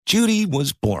Judy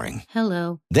was boring.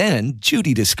 Hello. Then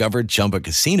Judy discovered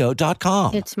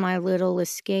ChumbaCasino.com. It's my little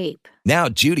escape. Now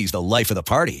Judy's the life of the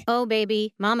party. Oh,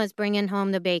 baby, mama's bringing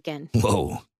home the bacon.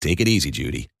 Whoa, take it easy,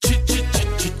 Judy.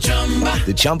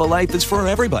 The Chumba life is for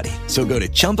everybody. So go to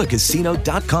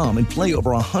ChumbaCasino.com and play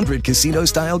over 100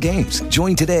 casino-style games.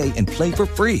 Join today and play for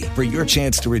free for your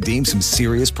chance to redeem some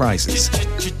serious prizes.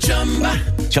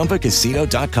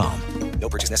 ChumbaCasino.com. No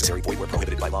purchase necessary. Void where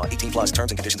prohibited by law. 18 plus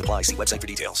terms and conditions apply. See website for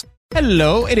details.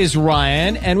 Hello, it is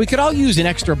Ryan, and we could all use an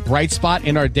extra bright spot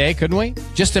in our day, couldn't we?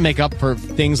 Just to make up for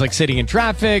things like sitting in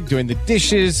traffic, doing the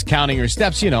dishes, counting your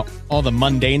steps, all the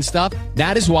mundane stuff.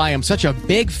 That is why I'm such a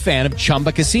big fan of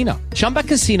Chumba Casino. Chumba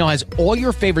Casino has all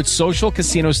your favorite social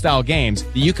casino-style games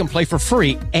that you can play for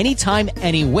free anytime,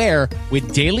 anywhere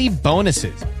with daily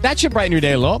bonuses. That should brighten your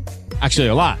day a little. Actually,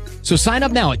 a lot. So sign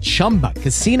up now at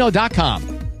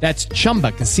ChumbaCasino.com. That's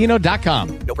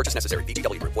ChumbaCasino.com. No purchase necessary.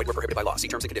 VGW Group. Void where prohibited by law. See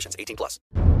terms and conditions. 18 plus.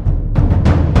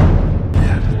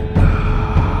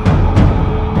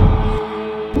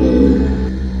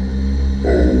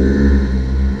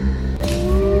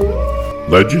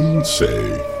 Legends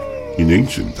say, in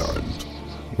ancient times,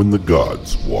 when the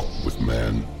gods walked with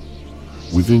man,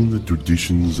 within the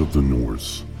traditions of the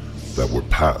Norse that were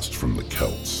passed from the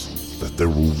Celts, that there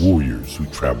were warriors who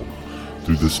traveled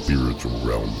through the spiritual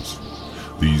realms.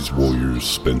 These warriors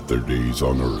spent their days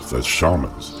on Earth as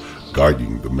shamans,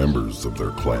 guiding the members of their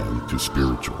clan to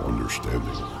spiritual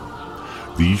understanding.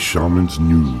 These shamans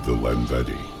knew the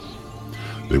Landvedi.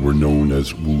 They were known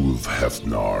as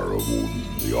Ulfhefnar of Odin,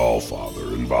 the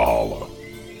Allfather, in Valhalla.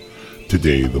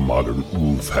 Today, the modern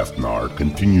Ulfhefnar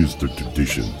continues the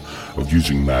tradition of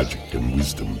using magic and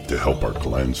wisdom to help our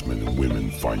clansmen and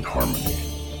women find harmony.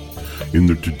 In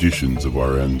the traditions of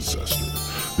our ancestors,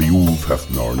 the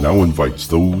Ulfhefnar now invites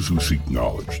those who seek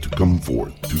knowledge to come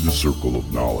forth to the circle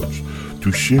of knowledge,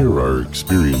 to share our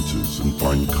experiences and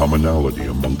find commonality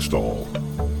amongst all.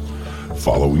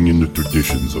 Following in the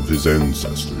traditions of his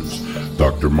ancestors,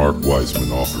 Dr. Mark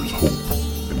Wiseman offers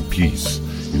hope and peace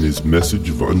in his message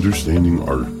of understanding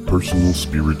our personal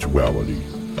spirituality.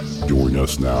 Join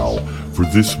us now for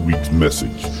this week's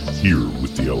message here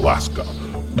with the Alaska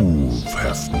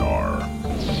Ulfhefnar.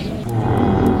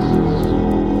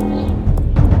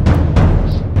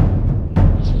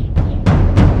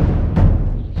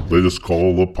 Let us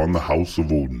call upon the house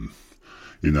of Odin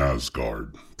in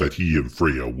Asgard, that he and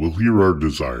Freya will hear our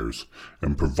desires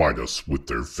and provide us with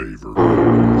their favor.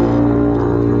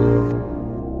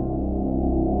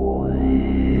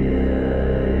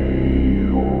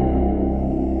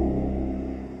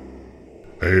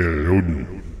 Hail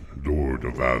Odin, Lord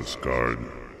of Asgard,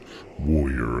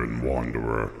 warrior and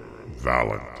wanderer,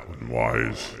 valiant and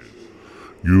wise.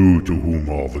 You to whom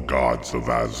all the gods of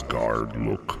Asgard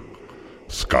look.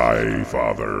 Sky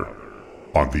Father,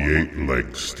 on the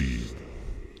eight-legged steed,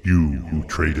 you who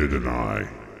traded an eye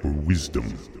for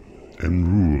wisdom and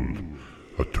ruled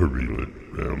a turbulent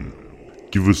realm,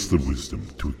 give us the wisdom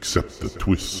to accept the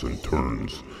twists and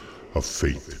turns of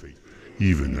fate,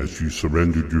 even as you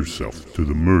surrendered yourself to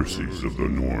the mercies of the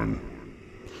Norn.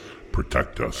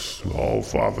 Protect us,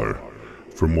 All-Father,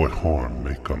 from what harm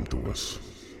may come to us.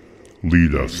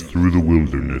 Lead us through the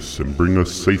wilderness and bring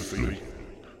us safely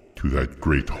to that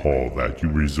great hall that you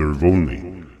reserve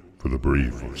only for the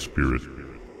brave of spirit.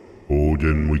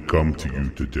 Odin, we come to you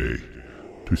today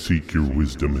to seek your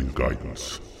wisdom and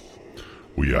guidance.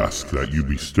 We ask that you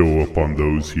bestow upon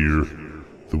those here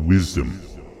the wisdom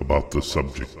about the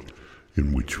subject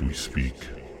in which we speak.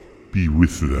 Be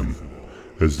with them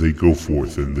as they go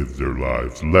forth and live their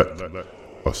lives. Let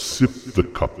us sip the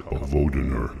cup of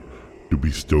Odinr to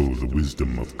bestow the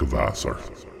wisdom of Kvasir.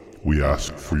 We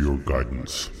ask for your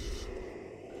guidance,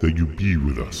 that you be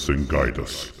with us and guide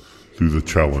us through the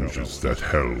challenges that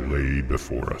hell lay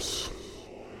before us.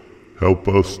 Help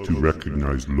us to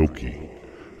recognize Loki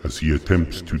as he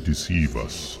attempts to deceive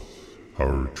us,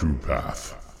 our true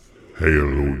path. Hail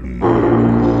Odin.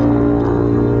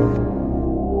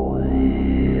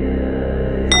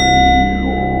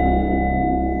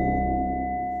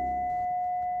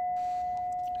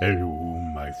 Hello,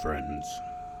 my friends.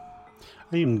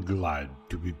 I am glad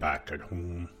to be back at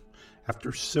home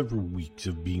after several weeks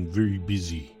of being very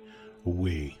busy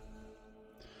away,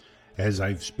 as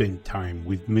I've spent time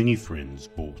with many friends,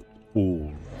 both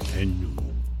old and new,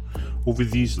 over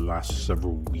these last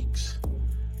several weeks.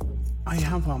 I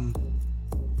have a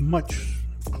much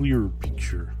clearer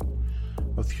picture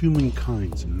of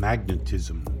humankind's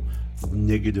magnetism of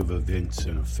negative events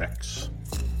and effects.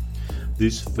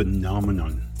 This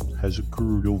phenomenon has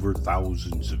occurred over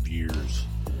thousands of years.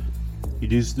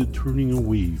 It is the turning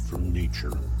away from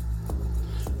nature,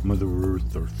 Mother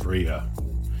Earth, or Freya,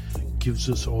 gives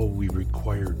us all we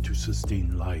require to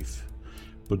sustain life.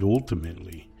 But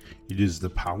ultimately, it is the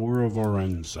power of our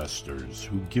ancestors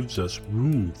who gives us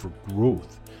room for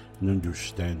growth and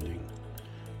understanding.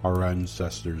 Our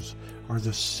ancestors are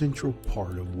the central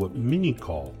part of what many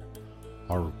call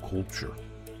our culture.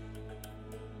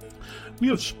 We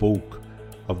have spoke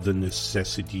of the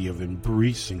necessity of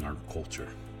embracing our culture,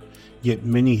 yet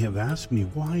many have asked me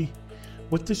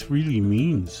what this really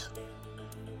means.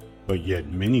 But yet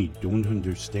many don't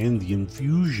understand the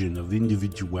infusion of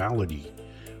individuality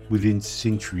within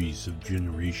centuries of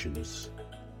generations.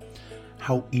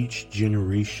 How each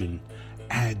generation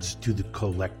adds to the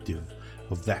collective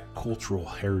of that cultural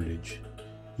heritage,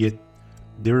 yet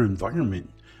their environment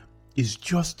is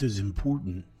just as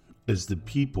important as the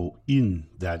people in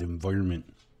that environment.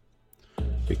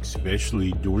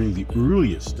 Especially during the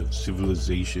earliest of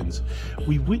civilizations,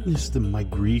 we witnessed the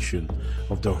migration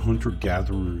of the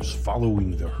hunter-gatherers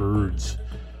following the herds,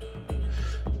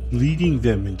 leading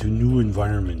them into new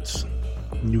environments,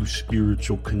 new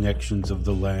spiritual connections of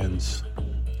the lands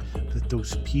that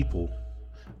those people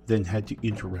then had to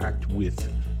interact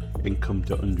with and come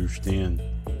to understand.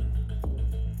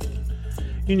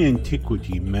 In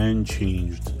antiquity, man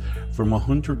changed from a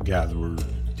hunter-gatherer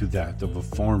to that of a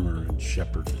farmer and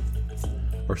shepherd.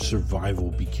 Our survival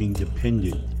became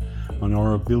dependent on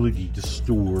our ability to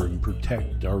store and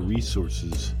protect our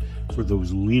resources for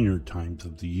those leaner times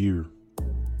of the year.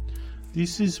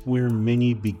 This is where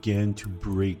many began to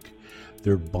break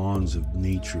their bonds of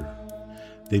nature.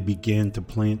 They began to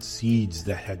plant seeds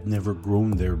that had never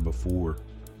grown there before.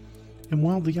 And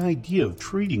while the idea of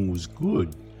trading was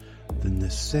good, the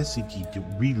necessity to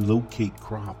relocate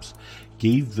crops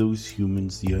gave those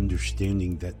humans the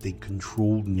understanding that they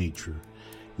controlled nature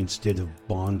instead of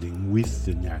bonding with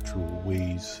the natural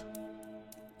ways.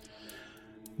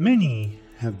 Many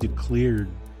have declared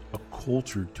a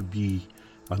culture to be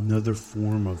another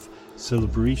form of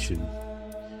celebration,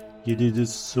 yet it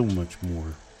is so much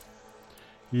more.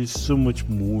 It is so much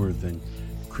more than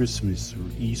Christmas or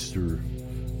Easter,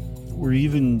 or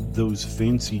even those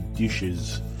fancy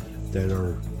dishes that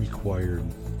are required.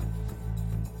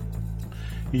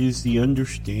 It is the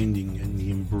understanding and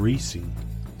the embracing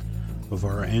of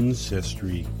our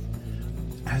ancestry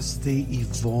as they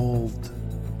evolved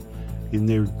in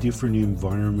their different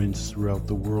environments throughout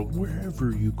the world,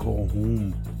 wherever you call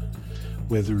home,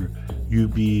 whether you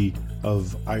be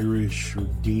of Irish or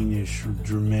Danish or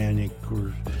Germanic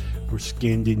or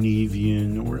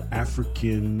Scandinavian or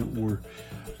African or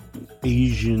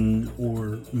Asian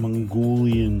or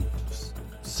Mongolian,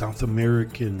 South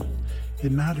American,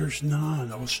 it matters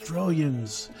not.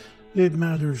 Australians, it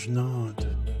matters not.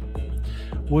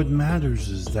 What matters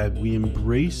is that we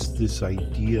embrace this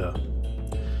idea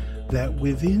that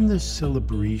within the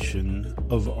celebration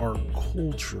of our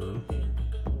culture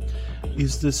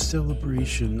is the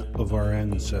celebration of our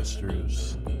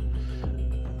ancestors.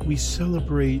 We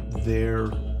celebrate their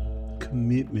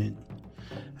commitment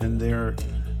and their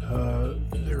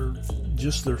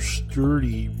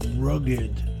sturdy,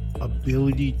 rugged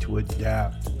ability to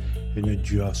adapt and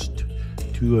adjust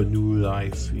to a new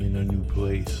life in a new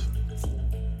place.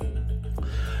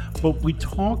 But we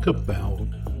talk about,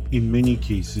 in many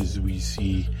cases, we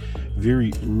see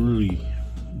very early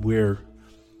where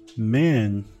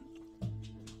man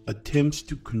attempts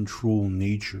to control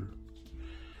nature,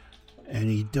 and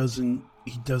he doesn't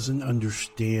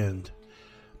understand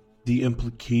the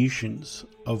implications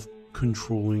of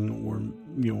controlling or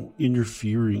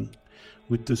interfering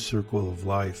with the circle of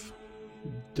life.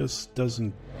 Just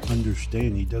doesn't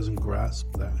understand. He doesn't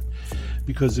grasp that,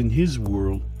 because in his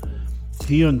world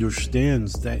he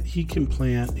understands that he can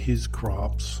plant his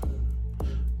crops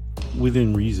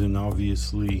within reason,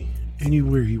 obviously,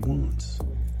 anywhere he wants.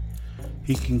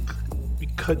 He can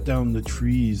cut down the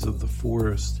trees of the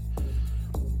forest,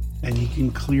 and he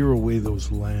can clear away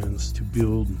those lands to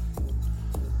build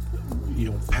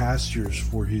pastures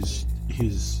for his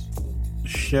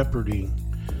shepherding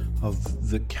of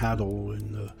the cattle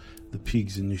and the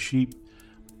pigs and the sheep.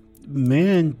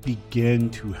 Man began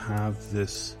to have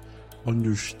this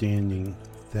understanding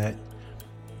that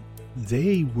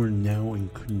they were now in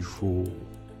control.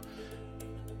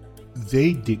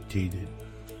 They dictated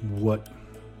what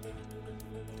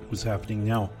was happening.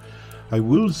 Now, I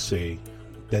will say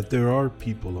that there are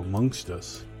people amongst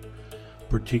us,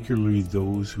 particularly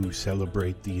those who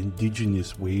celebrate the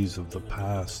indigenous ways of the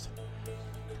past.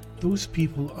 Those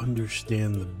people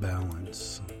understand the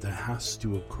balance that has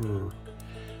to occur.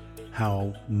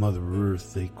 How Mother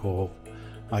Earth, I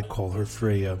call her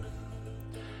Freya,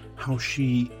 how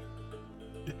she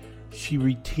she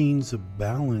retains a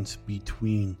balance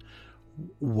between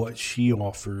what she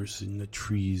offers in the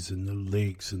trees and the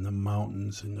lakes and the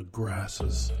mountains and the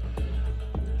grasses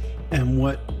and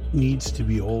what needs to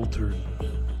be altered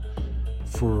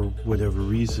for whatever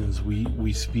reasons.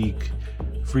 We speak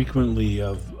frequently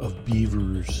of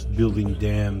beavers building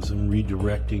dams and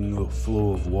redirecting the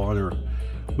flow of water,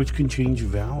 which can change a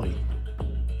valley,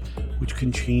 which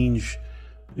can change.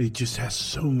 It just has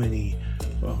so many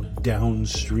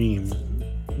downstream,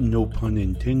 no pun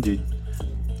intended,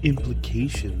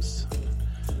 implications.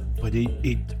 But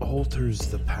it alters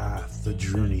the path, the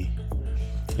journey.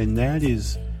 And that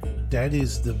is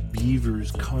the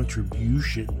beaver's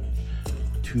contribution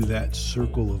to that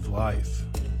circle of life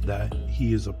that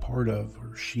he is a part of,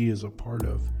 or she is a part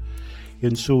of.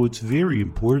 And so it's very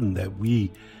important that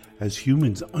we as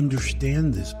humans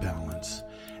understand this balance,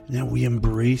 and that we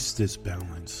embrace this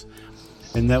balance,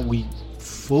 and that we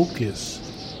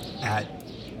focus at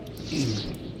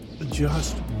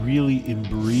just really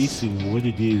embracing what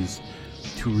it is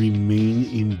to remain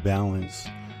in balance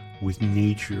with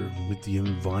nature, with the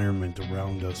environment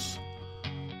around us.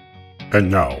 And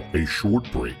now, a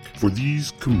short break for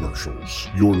these commercials.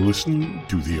 You're listening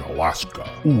to the Alaska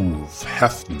Ulf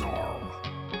Hefnar.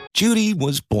 Judy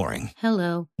was boring.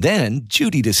 Hello. Then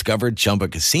Judy discovered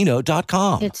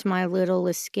ChumbaCasino.com. It's my little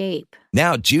escape.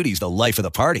 Now Judy's the life of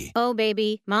the party. Oh,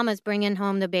 baby, mama's bringing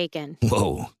home the bacon.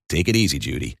 Whoa, take it easy,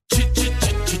 Judy.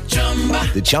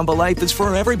 The Chumba life is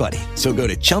for everybody. So go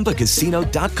to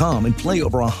ChumbaCasino.com and play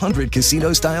over 100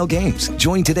 casino-style games.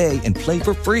 Join today and play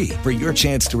for free for your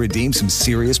chance to redeem some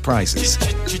serious prizes.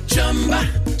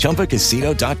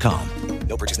 ChumbaCasino.com.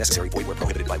 No purchase necessary. Void where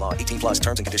prohibited by law. 18 plus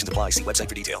terms and conditions apply. See website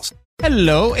for details.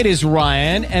 Hello, it is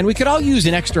Ryan, and we could all use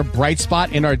an extra bright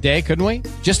spot in our day, couldn't we?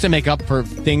 Just to make up for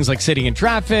things like sitting in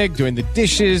traffic, doing the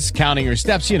dishes, counting your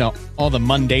steps, all the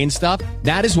mundane stuff.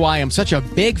 That is why I'm such a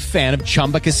big fan of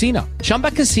Chumba Casino.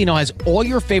 Chumba Casino has all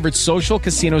your favorite social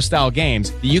casino-style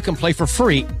games that you can play for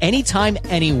free anytime,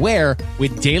 anywhere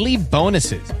with daily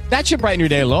bonuses. That should brighten your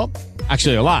day a little.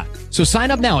 Actually, a lot. So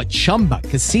sign up now at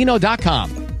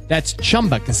ChumbaCasino.com. That's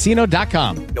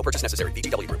ChumbaCasino.com. No purchase necessary.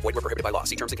 VGW Group. Void where prohibited by law.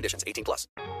 See terms and conditions. 18 plus.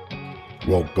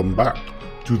 Welcome back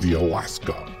to the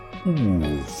Alaska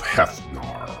Ulf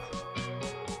Hefnar.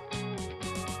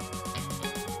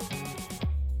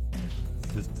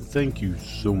 Thank you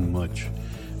so much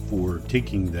for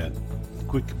taking that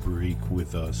quick break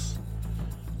with us.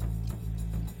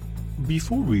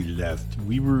 Before we left,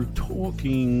 we were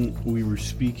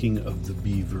speaking of the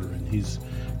beaver and his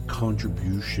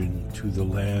contribution to the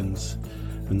lands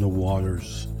and the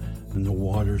waters. And the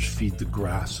waters feed the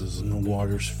grasses, and the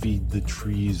waters feed the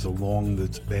trees along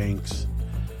its banks.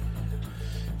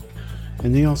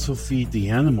 And they also feed the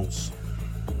animals.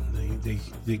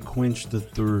 They quench the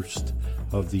thirst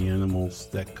of the animals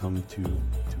that come to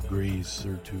graze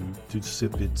or to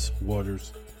sip its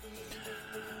waters.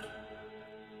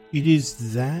 It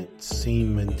is that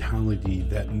same mentality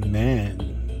that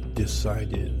man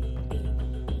decided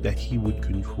that he would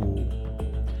control.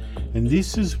 And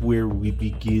this is where we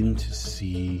begin to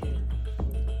see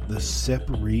the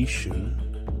separation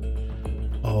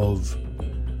of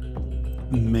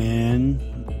man,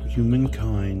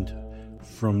 humankind,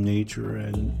 from nature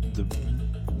and the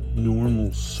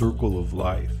normal circle of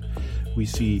life. We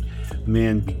see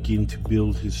man begin to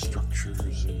build his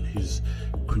structures and his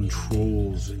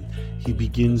controls, and he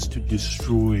begins to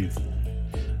destroy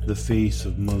the face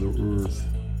of Mother Earth,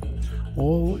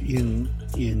 all in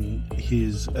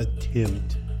his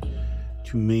attempt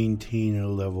to maintain a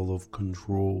level of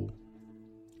control.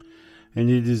 And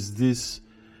it is this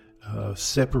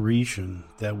separation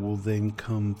that will then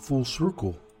come full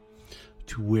circle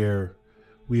to where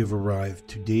we have arrived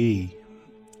today.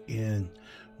 And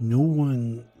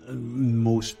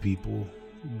most people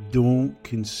don't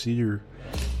consider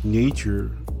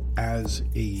nature as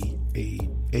a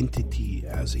entity,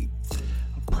 as a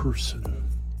person.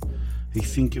 They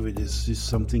think of it as just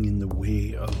something in the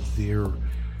way of their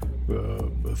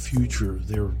future,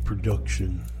 their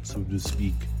production, so to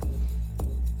speak.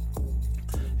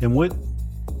 And what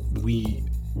we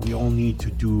all need to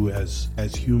do as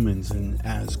humans and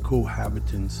as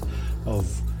cohabitants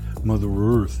of Mother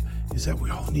Earth is that we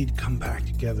all need to come back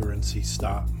together and say,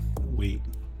 stop, wait.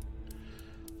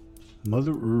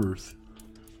 Mother Earth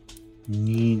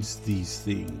needs these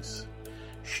things.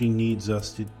 She needs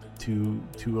us to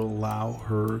allow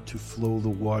her to flow the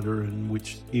water in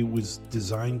which it was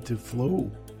designed to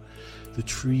flow. The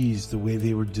trees, the way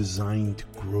they were designed to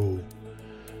grow.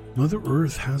 Mother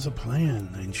Earth has a plan,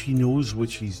 and she knows what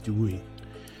she's doing.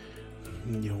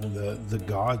 The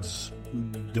gods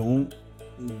don't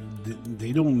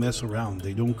they don't mess around.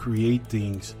 They don't create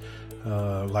things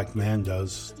like man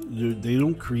does. They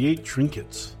don't create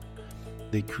trinkets.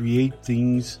 They create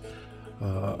things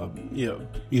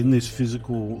in this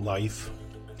physical life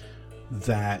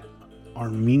that are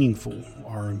meaningful,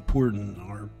 are important,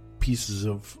 are pieces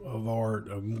of art,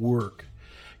 of work.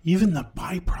 Even the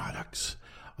byproducts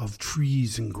of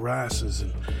trees and grasses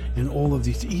and all of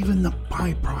these, even the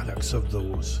byproducts of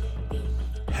those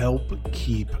help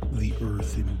keep the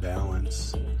earth in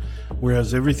balance.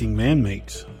 Whereas everything man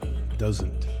makes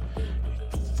doesn't.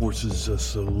 It forces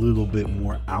us a little bit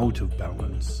more out of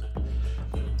balance.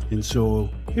 And so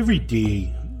every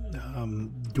day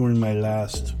during my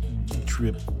last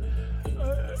trip,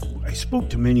 I spoke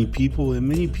to many people, and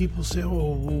many people say,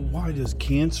 "Oh, well, why does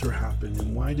cancer happen?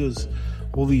 And why does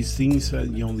all these things,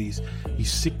 these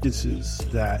sicknesses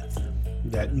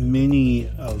that many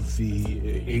of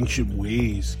the ancient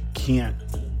ways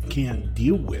can't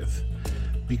deal with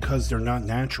because they're not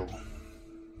natural?"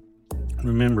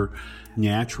 Remember,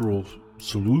 natural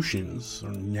solutions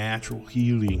or natural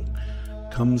healing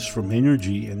comes from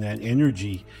energy, and that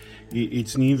energy,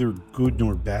 it's neither good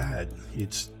nor bad.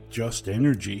 It's just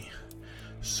energy.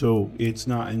 So it's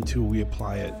not until we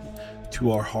apply it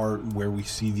to our heart, where we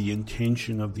see the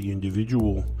intention of the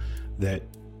individual, that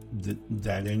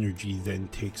energy then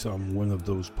takes on one of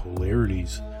those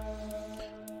polarities.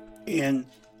 And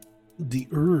the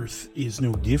earth is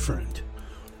no different,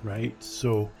 right?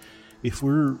 So if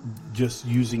we're just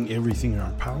using everything in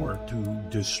our power to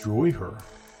destroy her,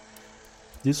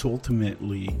 this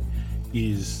ultimately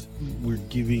is, we're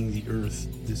giving the earth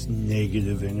this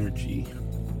negative energy.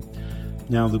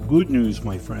 Now, the good news,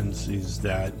 my friends, is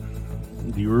that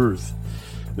the earth,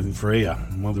 and Freya,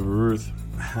 Mother Earth,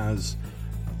 has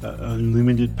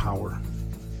unlimited power.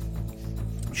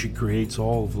 She creates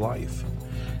all of life.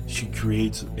 She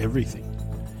creates everything.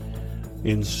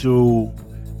 And so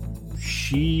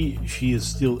she is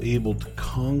still able to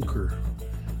conquer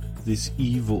this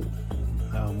evil.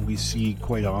 We see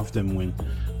quite often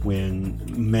when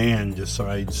man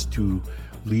decides to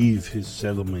leave his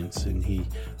settlements and he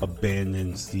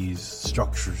abandons these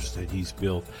structures that he's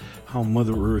built, how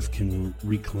Mother Earth can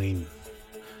reclaim,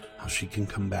 how she can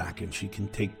come back and she can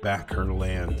take back her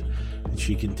land, and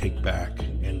she can take back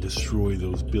and destroy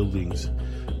those buildings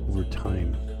over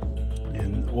time,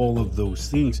 and all of those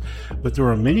things. But there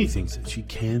are many things that she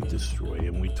can't destroy,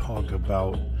 and we talk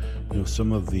about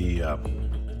some of the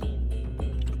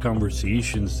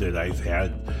conversations that I've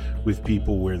had with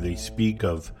people where they speak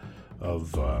of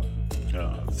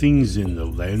things in the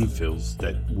landfills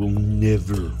that will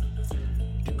never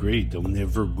degrade, they'll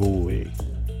never go away.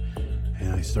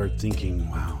 And I start thinking,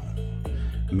 wow,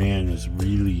 man is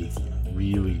really,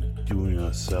 really doing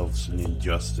ourselves an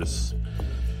injustice.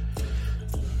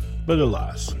 But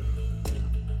alas,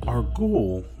 our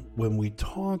goal when we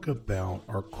talk about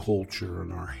our culture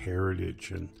and our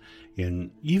heritage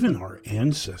and even our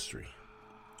ancestry,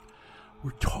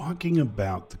 we're talking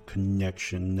about the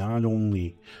connection not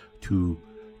only to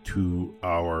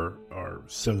our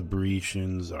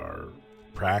celebrations, our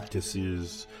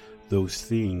practices, those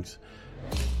things,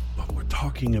 but we're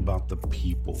talking about the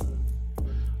people,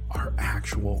 our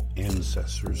actual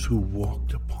ancestors who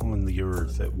walked upon the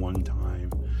earth at one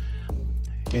time,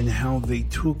 and how they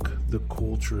took the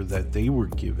culture that they were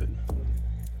given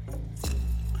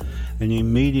and they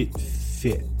made it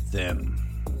fit them,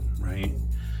 right?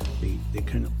 They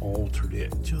kind of altered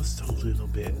it just a little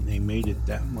bit, and they made it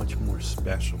that much more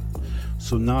special.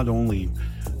 So not only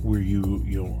were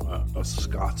you a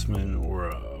Scotsman or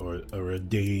a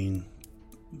Dane,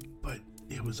 but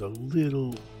it was a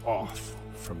little off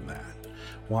from that.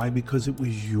 Why? Because it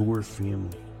was your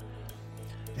family.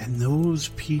 And those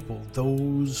people,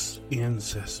 those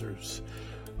ancestors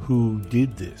who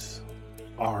did this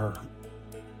are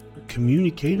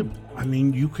communicatable. I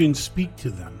mean, you can speak to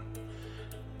them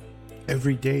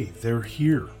every day. They're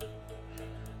here.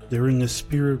 They're in the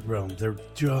spirit realm. They're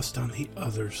just on the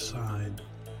other side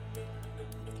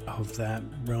of that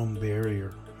realm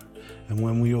barrier. And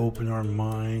when we open our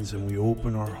minds and we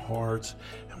open our hearts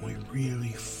and we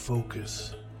really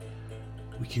focus,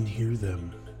 we can hear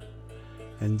them.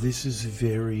 And this is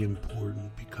very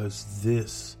important, because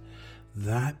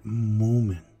that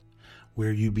moment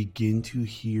where you begin to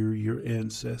hear your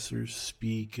ancestors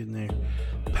speak and they're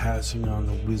passing on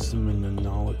the wisdom and the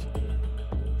knowledge,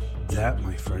 that,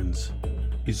 my friends,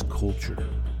 is culture.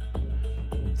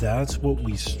 That's what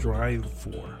we strive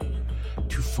for,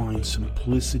 to find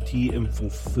simplicity and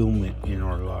fulfillment in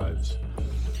our lives.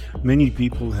 Many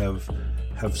people have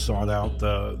sought out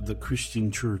the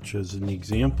Christian church as an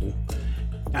example,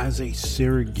 as a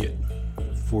surrogate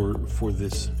for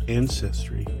this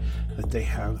ancestry that they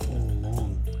had all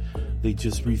along. They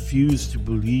just refuse to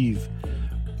believe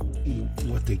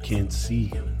what they can't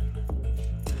see.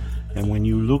 And when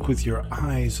you look with your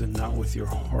eyes and not with your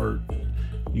heart,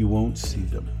 you won't see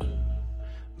them.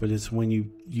 But it's when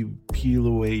you peel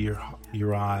away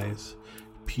your eyes,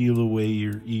 peel away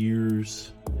your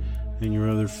ears and your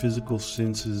other physical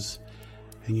senses,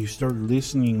 and you start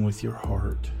listening with your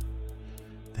heart,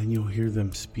 then you'll hear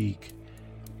them speak.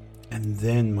 And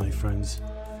then, my friends,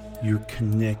 you're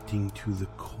connecting to the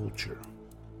culture.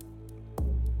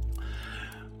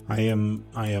 I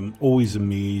am always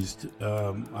amazed.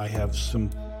 I have some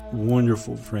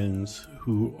wonderful friends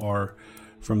who are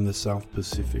from the South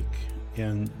Pacific,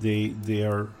 and they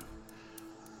are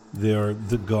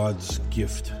the God's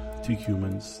gift to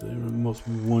humans. They're the most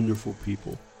wonderful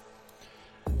people,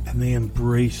 and they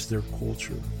embrace their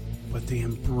culture, but they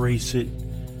embrace it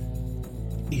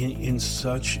in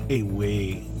such a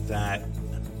way that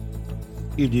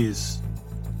it's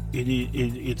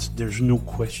there's no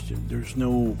question, there's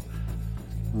no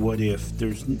what if,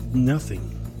 there's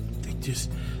nothing.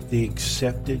 They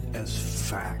accept it as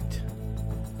fact.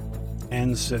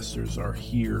 Ancestors are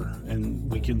here, and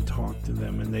we can talk to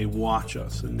them, and they watch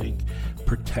us, and they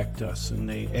protect us, and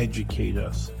they educate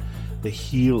us, they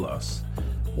heal us.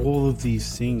 All of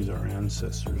these things our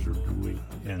ancestors are doing.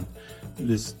 And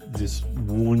this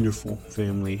wonderful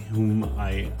family, whom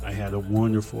I had a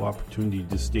wonderful opportunity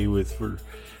to stay with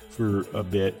for a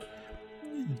bit,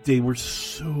 they were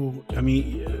so,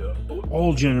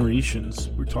 all generations.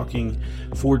 We're talking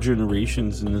 4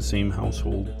 generations in the same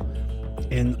household,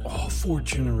 and all 4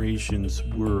 generations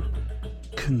were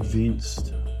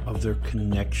convinced of their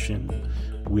connection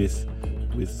with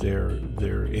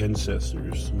their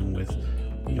ancestors, and with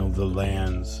the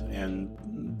lands and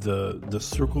the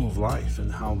circle of life,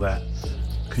 and how that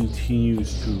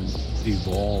continues to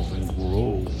evolve and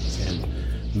grow and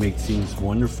make things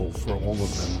wonderful for all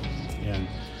of them. And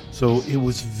so it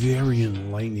was very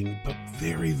enlightening, but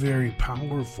very, very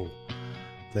powerful,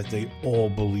 that they all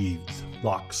believed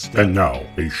lockstep. And now,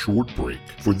 a short break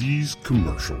for these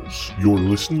commercials. You're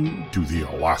listening to the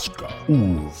Alaska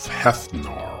Uv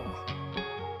Hefnar.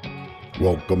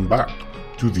 Welcome back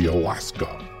to the Alaska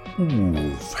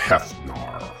Uv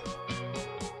Hefnar.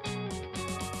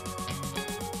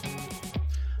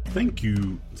 Thank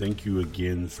you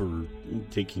again for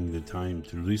taking the time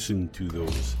to listen to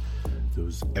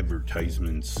those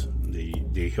advertisements.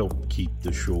 They help keep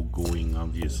the show going,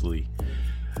 obviously.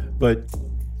 But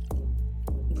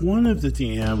one of the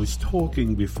things I was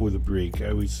talking before the break,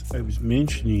 I was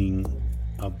mentioning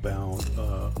about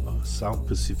a South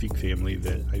Pacific family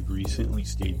that I've recently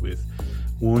stayed with.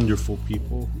 Wonderful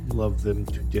people, love them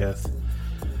to death.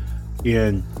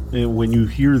 And when you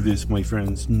hear this, my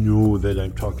friends, know that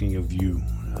I'm talking of you,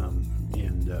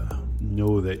 and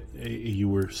know that you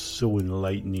were so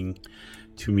enlightening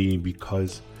to me,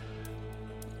 because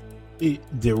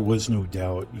there was no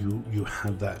doubt you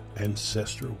had that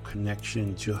ancestral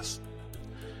connection.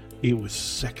 It was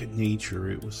second nature.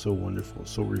 It was so wonderful,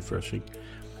 so refreshing.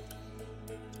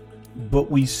 But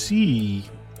we see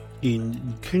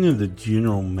in kind of the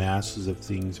general masses of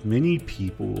things, many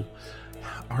people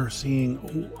are saying,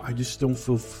 "Oh, I just don't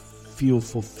feel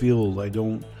fulfilled. I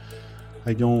don't.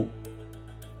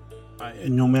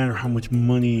 No matter how much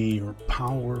money or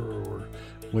power or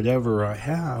whatever I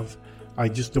have, I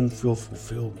just don't feel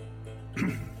fulfilled."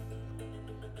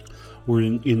 Or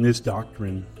in this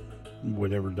doctrine,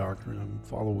 whatever doctrine I'm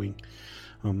following,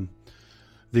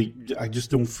 I just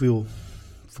don't feel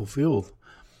fulfilled.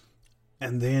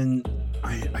 And then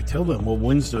I tell them, well,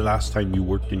 when's the last time you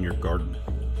worked in your garden?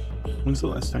 When's the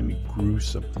last time you grew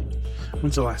something?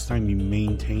 When's the last time you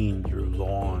maintained your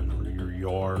lawn or your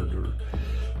yard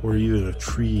or even a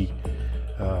tree?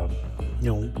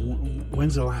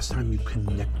 When's the last time you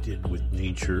connected with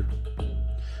nature?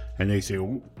 And they say,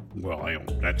 "Oh, well, I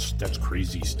don't. That's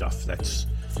crazy stuff. That's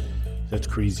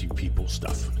crazy people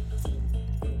stuff."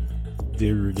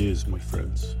 There it is, my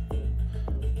friends.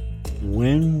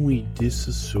 When we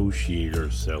disassociate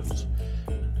ourselves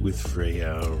with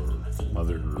Freya or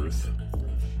Mother Earth,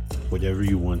 whatever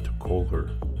you want to call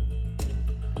her,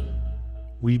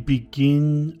 we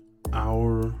begin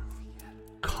our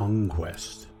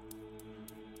conquest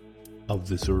of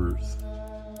this earth.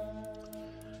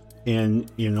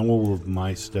 And in all of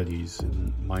my studies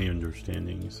and my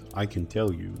understandings, I can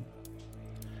tell you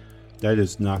that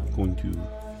is not going to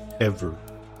ever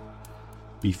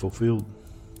be fulfilled.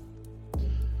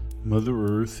 Mother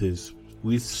Earth has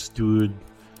withstood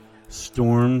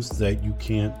storms that you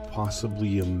can't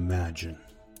possibly imagine,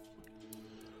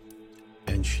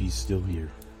 and she's still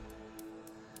here.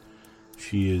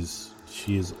 She is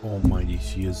almighty.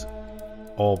 She is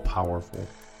all powerful.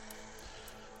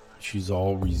 She's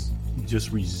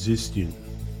just resistant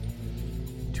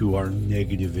to our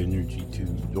negative energy, to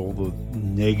all the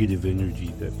negative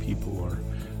energy that people are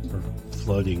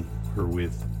flooding her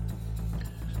with.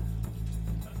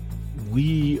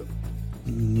 We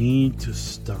need to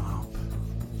stop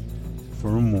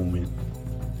for a moment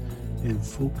and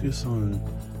focus on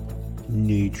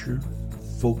nature,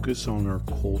 focus on our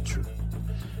culture.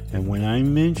 And when I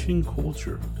mention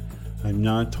culture, I'm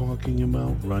not talking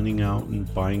about running out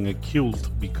and buying a kilt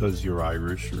because you're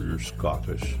Irish or you're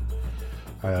Scottish,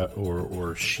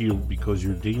 or a shield because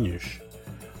you're Danish.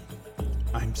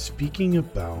 I'm speaking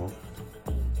about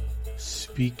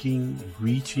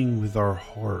reaching with our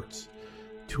hearts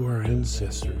to our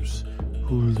ancestors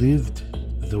who lived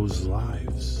those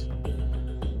lives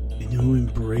and who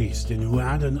embraced and who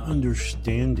had an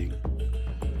understanding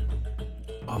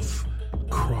of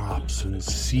crops and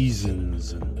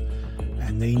seasons,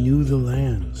 and they knew the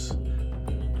lands.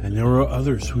 And there were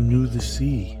others who knew the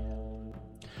sea,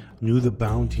 knew the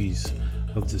bounties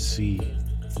of the sea.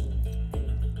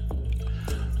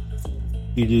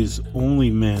 It is only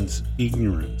man's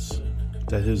ignorance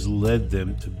that has led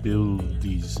them to build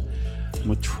these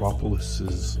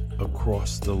metropolises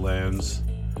across the lands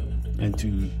and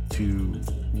to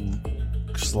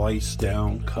slice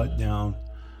down, cut down,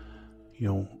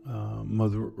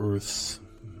 Mother Earth's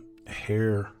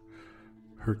hair,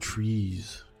 her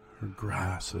trees, her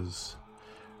grasses,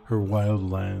 her wild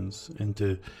lands, and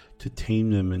to tame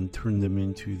them and turn them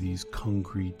into these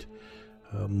concrete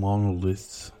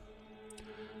monoliths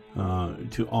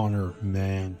to honor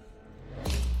man.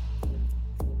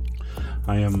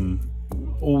 I am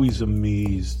always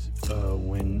amazed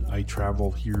when I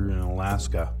travel here in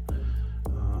Alaska.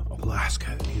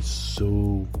 Alaska is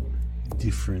so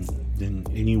different than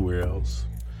anywhere else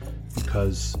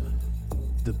because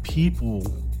the people,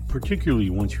 particularly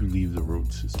once you leave the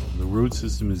road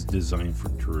system is designed for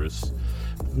tourists.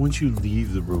 But once you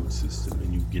leave the road system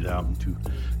and you get out into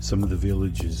some of the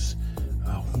villages,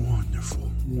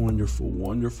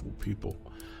 wonderful people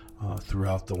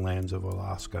throughout the lands of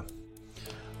Alaska.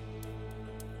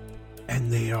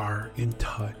 And they are in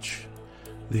touch.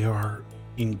 They are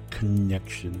in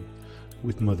connection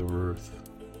with Mother Earth,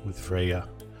 with Freya.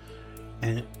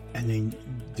 And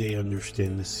they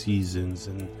understand the seasons,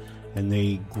 and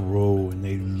they grow and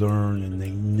they learn and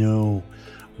they know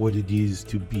what it is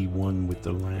to be one with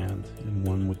the land and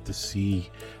one with the sea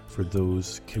for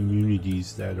those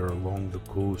communities that are along the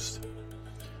coast.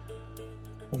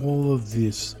 All of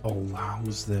this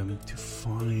allows them to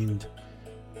find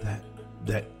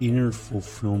that inner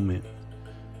fulfillment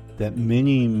that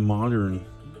many modern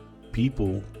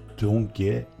people don't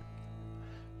get.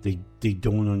 They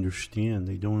don't understand.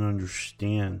 They don't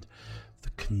understand the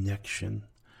connection.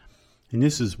 And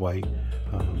this is why,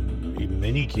 in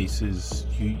many cases,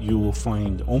 you will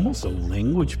find almost a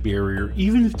language barrier.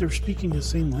 Even if they're speaking the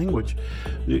same language,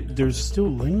 there's still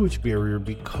a language barrier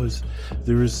because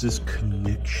there is this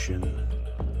connection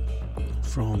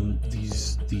from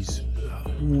these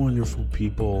wonderful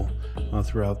people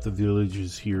throughout the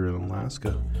villages here in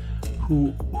Alaska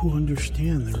who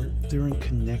understand they're in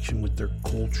connection with their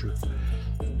culture.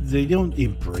 They don't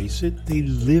embrace it, they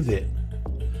live it.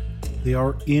 They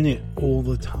are in it all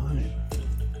the time.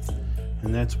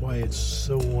 And that's why it's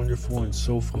so wonderful and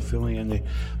so fulfilling, and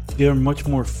they are much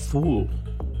more full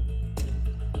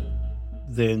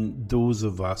than those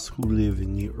of us who live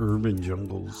in the urban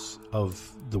jungles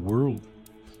of the world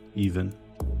even.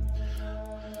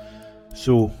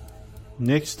 So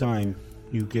next time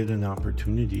you get an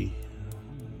opportunity,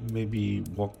 maybe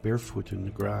walk barefoot in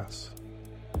the grass,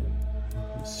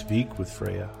 speak with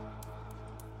Freya,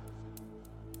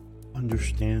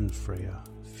 understand Freya,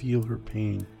 feel her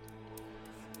pain,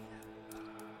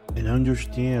 and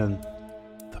understand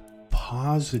the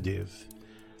positive,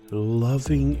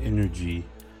 loving energy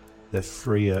that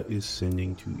Freya is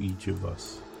sending to each of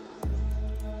us.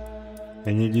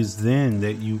 And it is then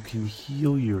that you can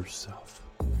heal yourself,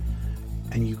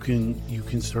 and you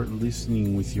can start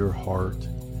listening with your heart,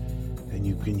 and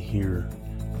you can hear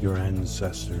your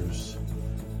ancestors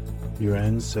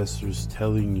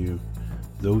telling you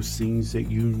those things that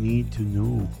you need to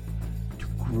know to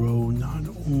grow not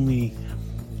only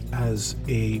as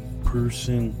a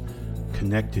person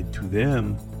connected to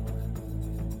them,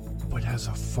 but as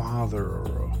a father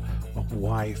or a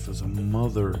wife, as a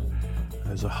mother,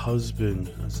 as a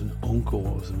husband, as an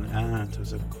uncle, as an aunt,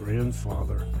 as a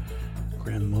grandfather,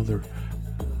 grandmother.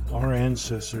 Our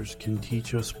ancestors can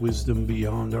teach us wisdom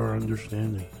beyond our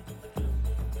understanding.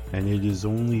 And it is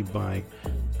only by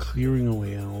clearing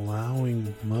away and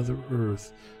allowing Mother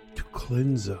Earth to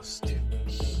cleanse us, to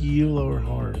heal our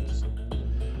hearts.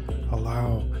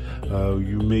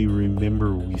 You may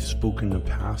remember we spoke in the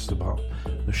past about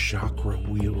the chakra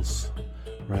wheels,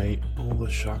 right? All the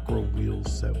chakra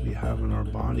wheels that we have in our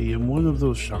body. And one of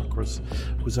those chakras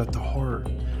was at the heart.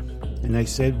 And I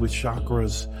said with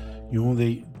chakras,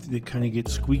 they kind of get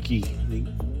squeaky,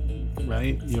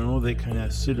 right? They kind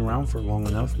of sit around for long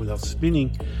enough without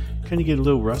spinning, kind of get a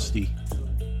little rusty.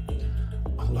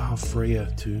 Allow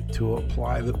Freya to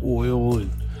apply the oil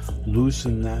and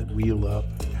loosen that wheel up,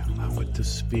 and allow it to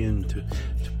spin, to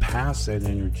pass that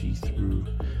energy through,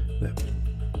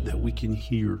 that we can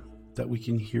hear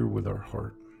with our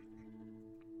heart.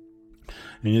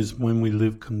 And it's when we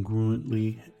live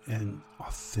congruently and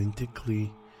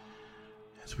authentically,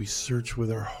 as we search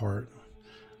with our heart,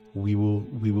 we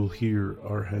will hear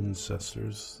our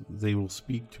ancestors. They will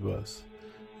speak to us.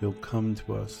 They'll come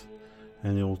to us,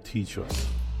 and they will teach us.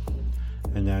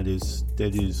 And that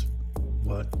is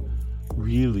what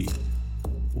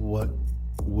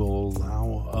will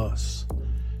allow us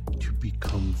to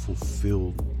become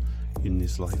fulfilled in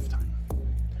this lifetime.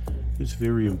 It's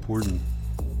very important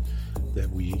that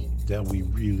we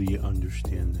really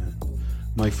understand that.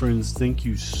 My friends, thank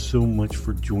you so much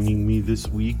for joining me this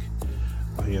week.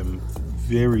 I am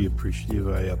very appreciative.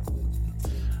 I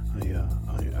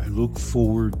look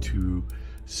forward to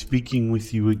speaking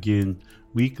with you again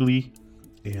weekly,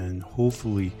 and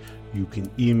hopefully you can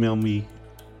email me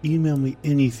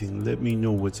anything. Let me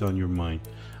know what's on your mind.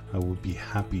 I will be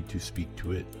happy to speak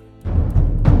to it.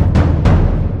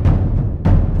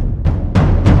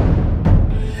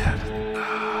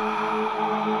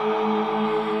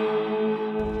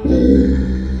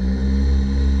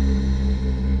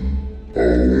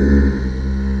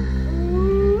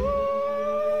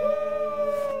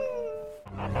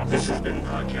 This has been a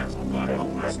podcast by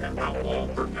Lesnar Outlaw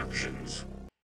Productions.